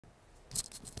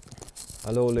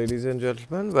Hello, ladies and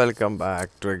gentlemen. Welcome back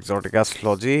to Exotic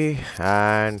Astrology.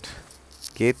 And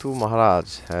Ketu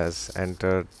Maharaj has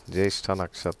entered Jyestha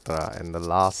Nakshatra in the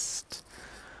last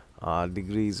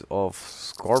degrees of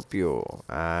Scorpio,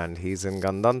 and he's in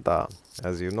Gandanta,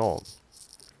 as you know.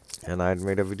 And I had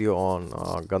made a video on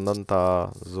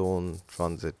Gandanta zone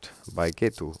transit by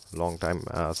Ketu long time,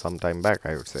 some time back,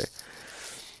 I would say.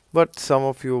 But some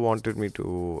of you wanted me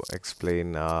to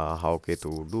explain how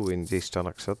Ketu do in Jyestha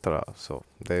Nakshatra. So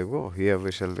there you go. Here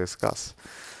we shall discuss.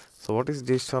 So what is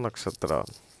Jyestha Nakshatra?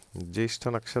 Jyestha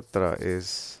Nakshatra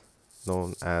is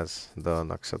known as the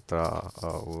nakshatra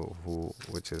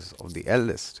which is of the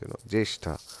eldest.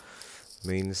 Jyestha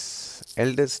means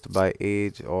eldest by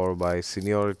age or by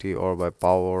seniority or by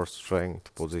power,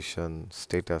 strength, position,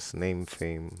 status, name,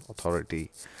 fame, authority.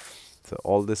 So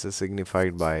all this is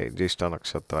signified by Jyestha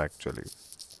Nakshatra actually.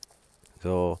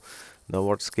 So now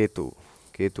what's Ketu?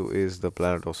 Ketu is the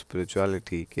planet of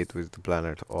spirituality. Ketu is the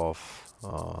planet of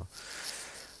our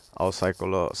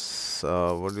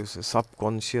what do you say,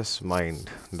 subconscious mind.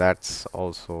 That's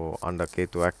also under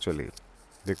Ketu actually,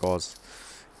 because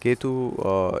Ketu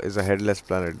is a headless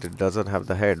planet. It doesn't have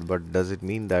the head, but does it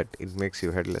mean that it makes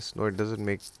you headless? No, it doesn't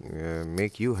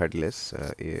make you headless.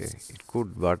 It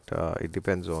could, but it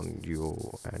depends on you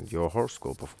and your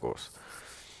horoscope, of course.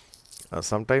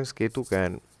 Sometimes Ketu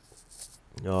can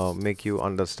make you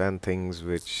understand things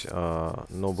which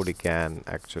nobody can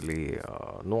actually,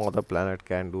 no other planet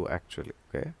can do actually.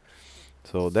 Okay,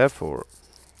 so therefore,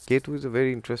 Ketu is a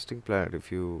very interesting planet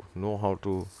if you know how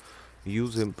to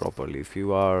use him properly. If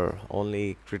you are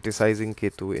only criticizing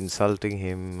Ketu, insulting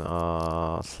him,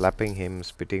 slapping him,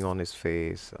 spitting on his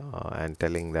face, and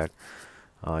telling that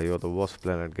you're the worst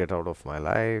planet, get out of my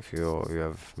life, you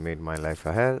have made my life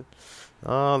a hell,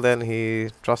 then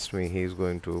trust me, he is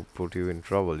going to put you in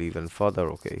trouble even further.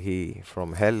 Okay,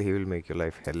 from hell he will make your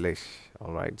life hellish.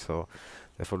 All right, so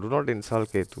therefore do not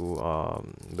insult Ketu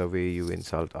the way you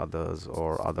insult others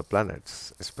or other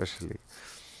planets especially.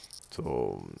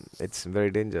 So it's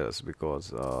very dangerous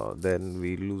because then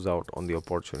we lose out on the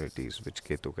opportunities which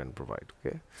Ketu can provide.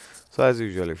 Okay, so as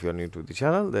usual, if you are new to the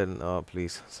channel, then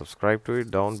please subscribe to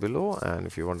it down below, and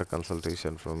if you want a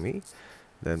consultation from me,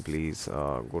 then please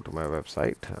go to my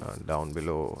website down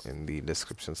below in the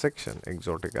description section,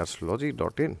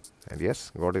 exoticastrology.in. And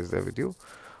yes, God is there with you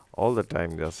all the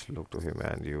time. Just look to him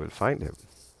and you will find him.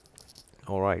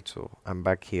 All right, so I'm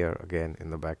back here again in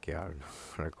the backyard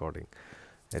recording.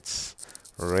 It's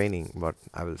raining, but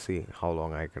I will see how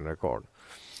long I can record.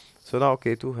 So now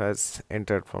Ketu has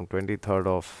entered from 23rd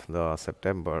of the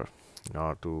September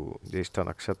to Jyestha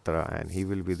Nakshatra, and he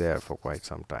will be there for quite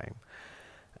some time.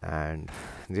 And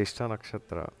Jyestha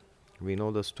Nakshatra, we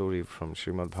know the story from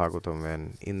Srimad Bhagavatam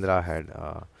when Indra had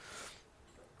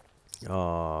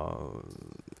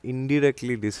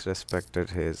indirectly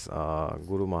disrespected his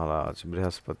Guru Maharaj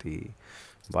Brihaspati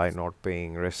by not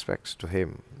paying respects to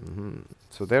him.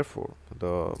 So therefore,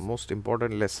 the most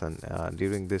important lesson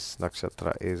during this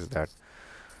nakshatra is that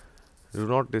do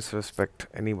not disrespect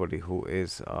anybody who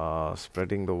is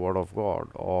spreading the word of God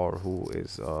or who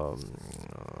is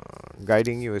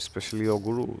guiding you, especially your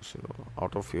gurus.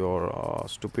 Out of your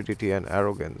stupidity and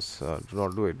arrogance, do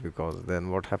not do it, because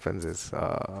then what happens is,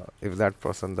 if that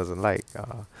person doesn't like,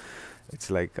 it's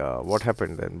like what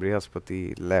happened then.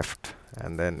 Brihaspati left,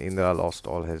 and then Indra lost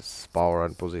all his power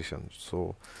and position.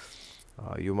 So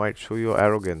you might show your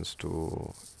arrogance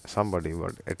to somebody,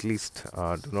 but at least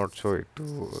do not show it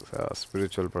to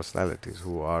spiritual personalities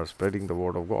who are spreading the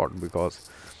word of God, because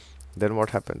then what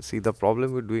happens? See, the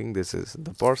problem with doing this is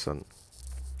the person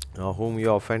whom you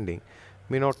are offending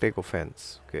may not take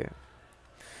offense, okay?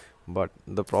 But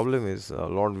the problem is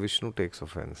Lord Vishnu takes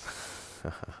offense.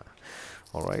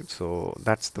 All right, so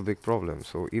that's the big problem.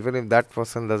 So even if that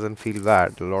person doesn't feel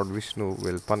bad, Lord Vishnu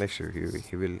will punish you.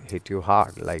 He will hit you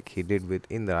hard, like he did with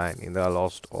Indra, and Indra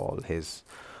lost all his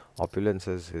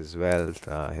opulences, his wealth,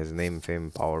 his name, fame,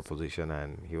 power, position,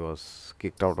 and he was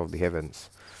kicked out of the heavens.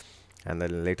 And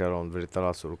then later on,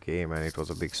 Vritarasur came, and it was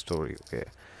a big story. Okay,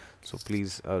 so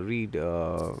please read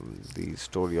the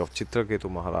story of Chitraketu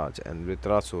Maharaj and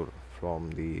Vritarasur from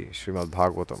the Srimad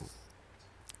Bhagavatam.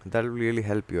 That will really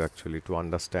help you actually to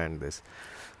understand this.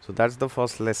 So that's the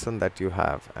first lesson that you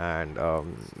have. And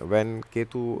when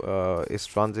Ketu is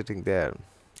transiting there,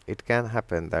 it can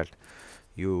happen that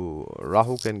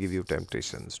Rahu can give you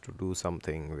temptations to do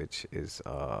something which is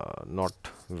not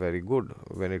very good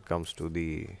when it comes to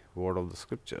the word of the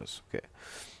scriptures. Okay,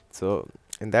 so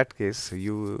in that case,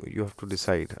 you have to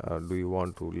decide: do you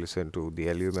want to listen to the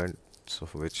elements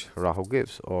of which Rahu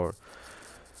gives, or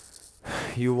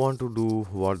you want to do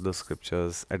what the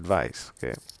scriptures advise.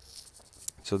 Okay,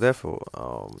 so therefore,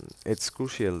 it's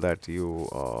crucial that you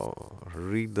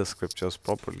read the scriptures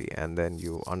properly and then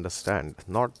you understand,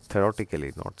 not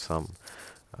theoretically, not some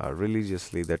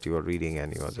religiously that you are reading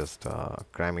and you are just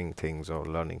cramming things or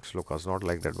learning slokas, not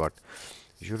like that, but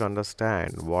you should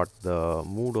understand what the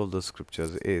mood of the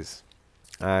scriptures is.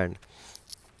 And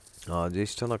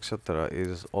Jyestha Nakshatra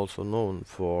is also known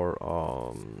for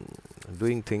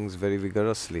doing things very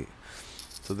vigorously.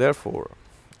 So therefore,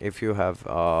 if you have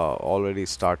already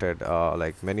started,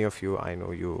 like many of you, I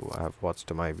know you have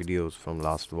watched my videos from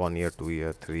last 1 year, 2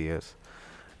 year, 3 years,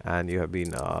 and you have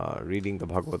been reading the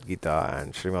Bhagavad Gita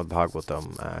and Srimad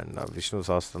Bhagavatam and Vishnu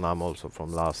Sahasranam also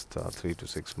from last 3 to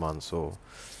 6 months. So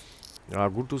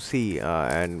good to see.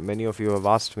 And many of you have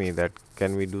asked me that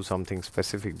can we do something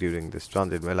specific during this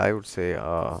transit? Well, I would say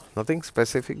nothing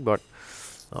specific, but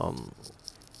um,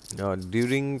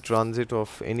 during transit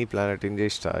of any planet in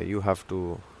Jyestha, you have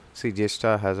to see.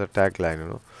 Jyestha has a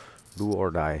tagline, do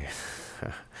or die.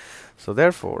 So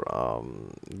therefore,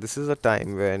 this is a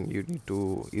time when you need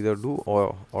to either do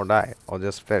or die or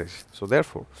just perish. So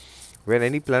therefore, when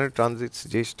any planet transits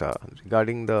Jyestha,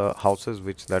 regarding the houses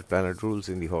which that planet rules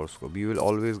in the horoscope, you will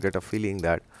always get a feeling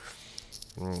that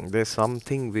there's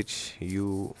something which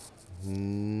you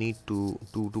need to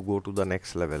go to the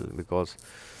next level, because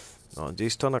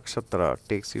Jyestha Nakshatra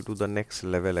takes you to the next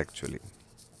level actually.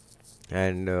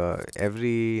 And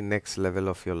every next level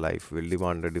of your life will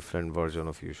demand a different version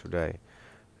of you. Should I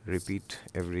repeat?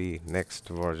 Every next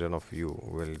version of you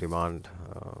will demand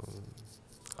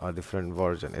a different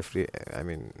version.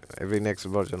 Every next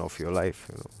version of your life,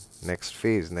 next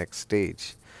phase, next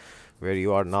stage, where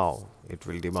you are now, it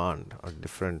will demand a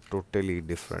different, totally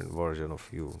different version of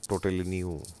you, totally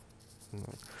new. You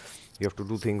know. You have to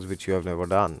do things which you have never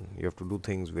done. You have to do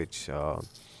things which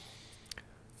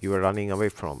you were running away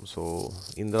from. So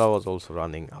Indra was also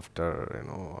running after.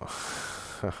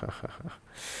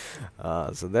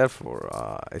 So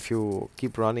therefore, if you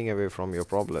keep running away from your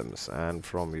problems and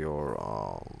from your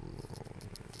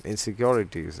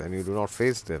insecurities, and you do not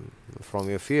face them, from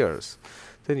your fears,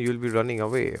 then you will be running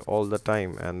away all the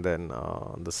time. And then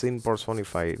the sin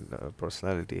personified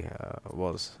personality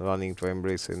was running to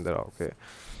embrace Indra. Okay,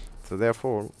 so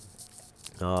therefore,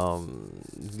 um,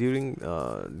 during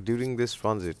this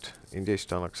transit in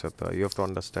Jyestha Nakshatra, you have to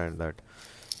understand that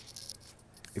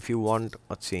if you want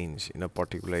a change in a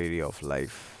particular area of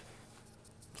life,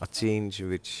 a change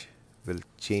which will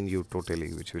change you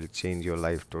totally, which will change your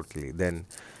life totally, then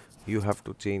you have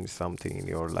to change something in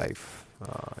your life,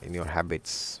 in your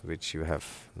habits, which you have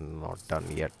not done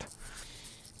yet.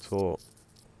 So,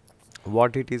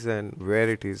 what it is and where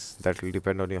it is, that will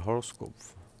depend on your horoscope.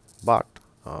 But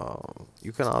uh,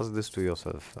 you can ask this to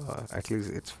yourself. At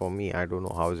least it's for me. I don't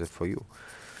know how is it for you,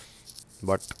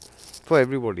 but for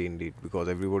everybody indeed, because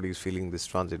everybody is feeling this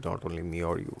transit, not only me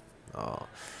or you. Uh,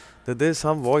 that there's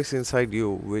some voice inside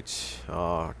you which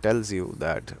tells you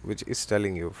that, which is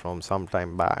telling you from some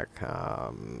time back,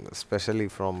 especially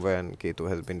from when Ketu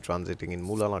has been transiting in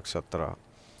Mula Nakshatra,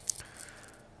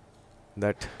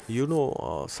 that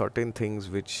certain things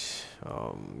which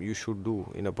you should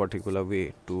do in a particular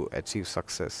way to achieve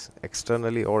success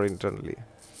externally or internally,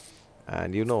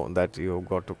 and you know that you've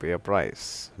got to pay a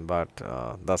price, but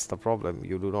that's the problem.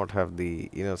 You do not have the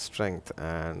inner strength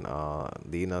and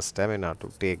the inner stamina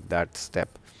to take that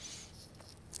step,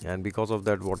 and because of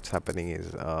that, what's happening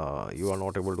is you are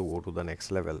not able to go to the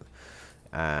next level,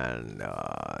 and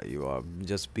you are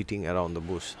just beating around the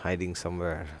bush, hiding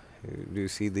somewhere. Do you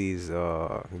see these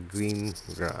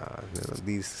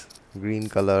these green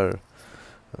color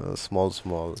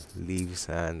small leaves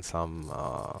and some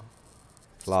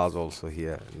flowers also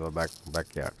here in the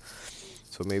backyard?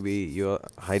 So maybe you're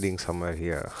hiding somewhere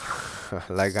here,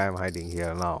 like I'm hiding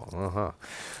here now.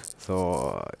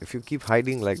 So if you keep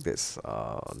hiding like this,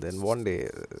 then one day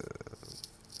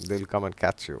they'll come and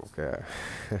catch you. Okay.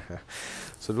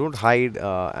 So don't hide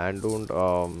and don't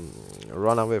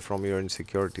run away from your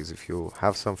insecurities. If you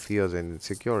have some fears and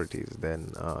insecurities,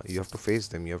 then you have to face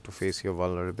them. You have to face your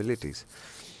vulnerabilities.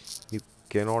 You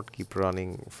cannot keep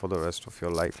running for the rest of your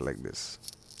life like this,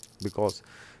 because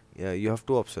you have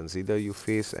two options: either you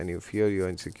face and you fear your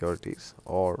insecurities,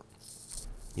 or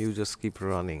you just keep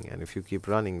running. And if you keep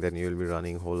running, then you will be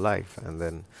running whole life, and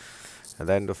then at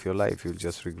the end of your life you'll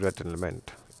just regret and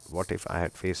lament, what if I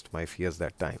had faced my fears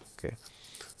that time? Okay,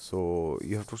 so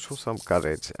you have to show some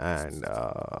courage and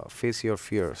face your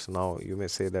fears. Now you may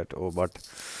say that, oh, but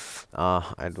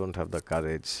I don't have the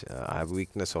courage, I have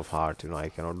weakness of heart, I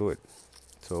cannot do it.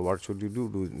 So what should you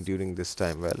do during this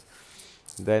time? Well,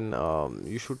 then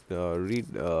you should read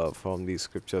from these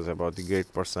scriptures about the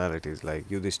great personalities like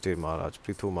Yudhishthir Maharaj,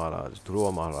 Prithu Maharaj,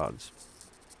 Dhruva Maharaj.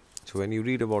 So when you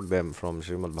read about them from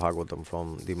Srimad Bhagavatam,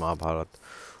 from the Mahabharata,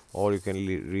 or you can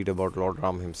read about Lord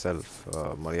Ram himself,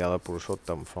 Maryada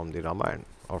Purushottam from the Ramayana,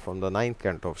 or from the ninth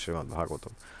canto of Srimad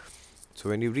Bhagavatam. So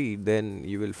when you read, then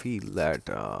you will feel that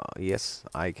yes,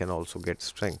 I can also get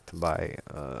strength by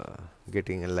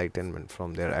getting enlightenment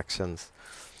from their actions.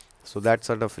 So that's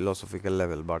at a philosophical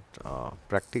level, but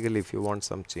practically, if you want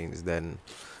some change, then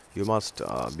you must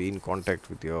be in contact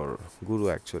with your guru,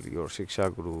 actually, your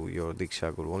Shiksha Guru, your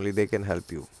Diksha Guru. Only they can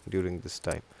help you during this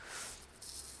time.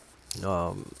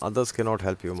 Others cannot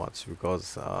help you much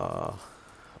because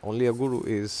only a guru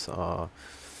is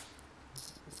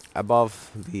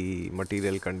above the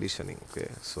material conditioning. Okay,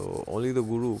 so only the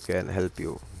guru can help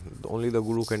you. Only the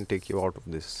guru can take you out of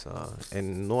this,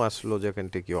 and no astrologer can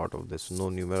take you out of this. No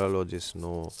numerologist,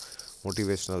 no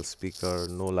motivational speaker,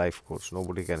 no life coach.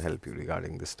 Nobody can help you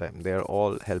regarding this time. They are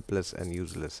all helpless and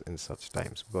useless in such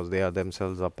times because they are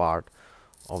themselves a part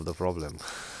of the problem.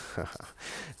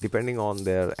 Depending on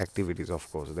their activities,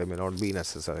 of course, they may not be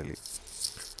necessarily.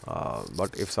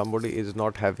 But if somebody is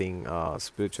not having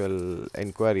spiritual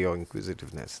inquiry or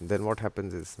inquisitiveness, then what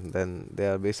happens is then they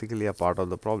are basically a part of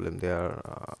the problem. They are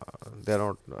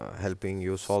not helping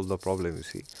you solve the problem. You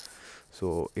see,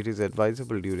 so it is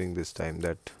advisable during this time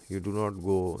that you do not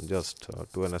go just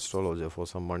to an astrologer for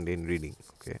some mundane reading.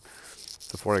 Okay,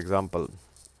 so for example,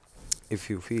 if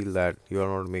you feel that you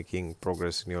are not making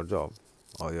progress in your job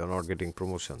or you are not getting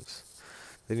promotions,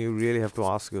 then you really have to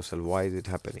ask yourself, why is it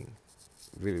happening?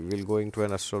 Will going to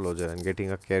an astrologer and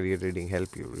getting a career reading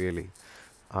help you? Really?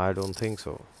 I don't think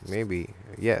so. Maybe,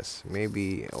 yes,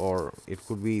 maybe, or it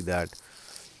could be that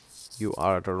you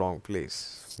are at a wrong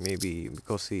place. Maybe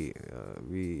because, see,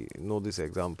 we know this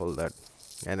example that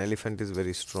an elephant is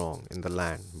very strong in the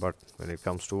land, but when it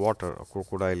comes to water, a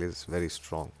crocodile is very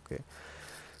strong. Okay,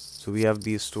 so we have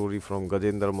this story from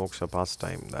Gajendra Moksha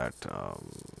pastime that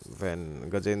when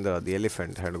Gajendra the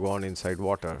elephant had gone inside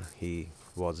water, he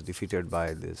was defeated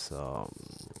by this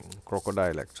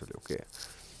crocodile, actually. Okay,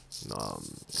 um,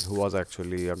 who was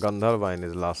actually a Gandharva in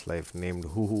his last life named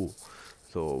Huhu.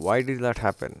 So why did that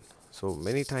happen? So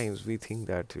many times we think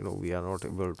that we are not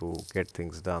able to get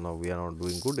things done or we are not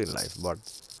doing good in life, but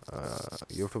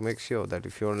you have to make sure that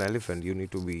if you're an elephant, you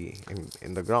need to be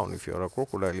in the ground. If you're a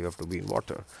crocodile, you have to be in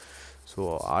water.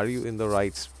 So are you in the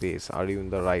right space? Are you in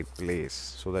the right place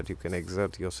so that you can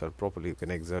exert yourself properly? You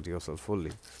can exert yourself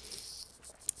fully.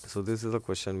 So this is a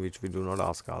question which we do not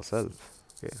ask ourselves.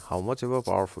 Okay, how much ever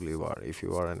powerful you are, if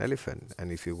you are an elephant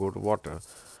and if you go to water,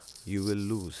 you will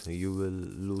lose. You will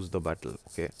lose the battle.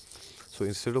 Okay, so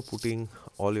instead of putting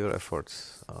all your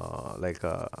efforts like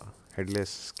a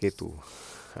headless Ketu,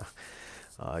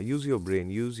 use your brain,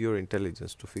 use your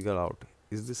intelligence to figure out,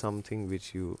 is this something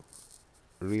which you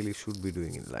really should be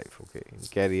doing in life? Okay, in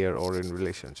career or in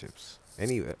relationships,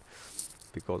 anywhere.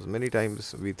 Because many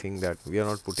times we think that we are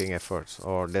not putting efforts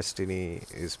or destiny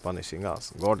is punishing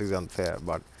us, God is unfair,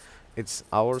 but it's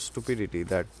our stupidity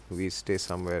that we stay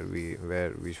somewhere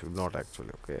where we should not,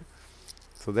 actually. Okay,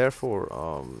 so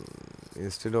therefore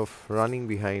instead of running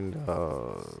behind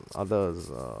others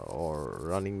or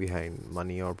running behind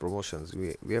money or promotions,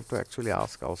 we have to actually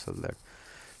ask ourselves that,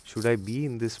 should I be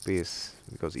in this space?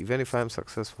 Because even if I am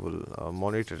successful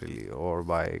monetarily or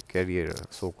by career,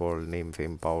 so-called name,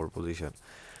 fame, power, position,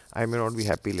 I may not be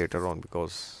happy later on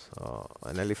because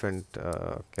an elephant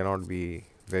cannot be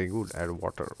very good at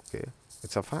water. Okay,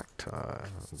 it's a fact.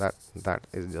 That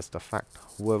is just a fact.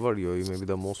 Whoever you may be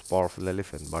the most powerful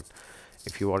elephant, but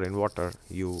if you are in water,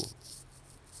 you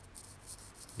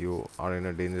are in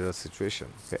a dangerous situation.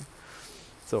 Okay,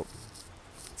 so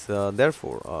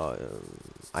therefore,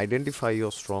 identify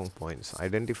your strong points.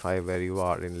 Identify where you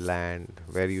are in land,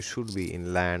 where you should be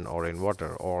in land or in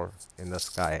water or in the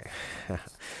sky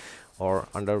or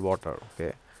underwater.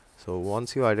 Okay. So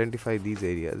once you identify these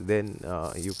areas, then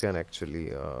you can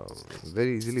actually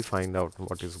very easily find out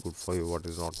what is good for you, what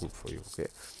is not good for you. Okay.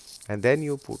 And then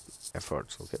you put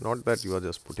efforts. Okay. Not that you are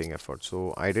just putting efforts.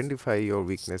 So identify your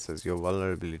weaknesses, your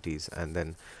vulnerabilities, and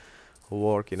then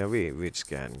work in a way which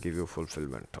can give you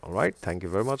fulfillment. All right, thank you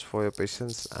very much for your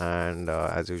patience, and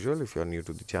as usual, if you are new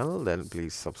to the channel, then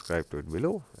please subscribe to it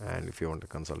below, and if you want a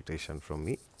consultation from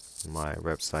me, my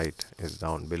website is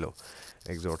down below,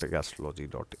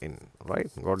 exoticastrology.in.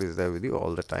 Right, God is there with you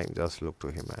all the time. Just look to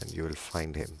him and you will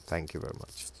find him. Thank you very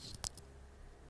much.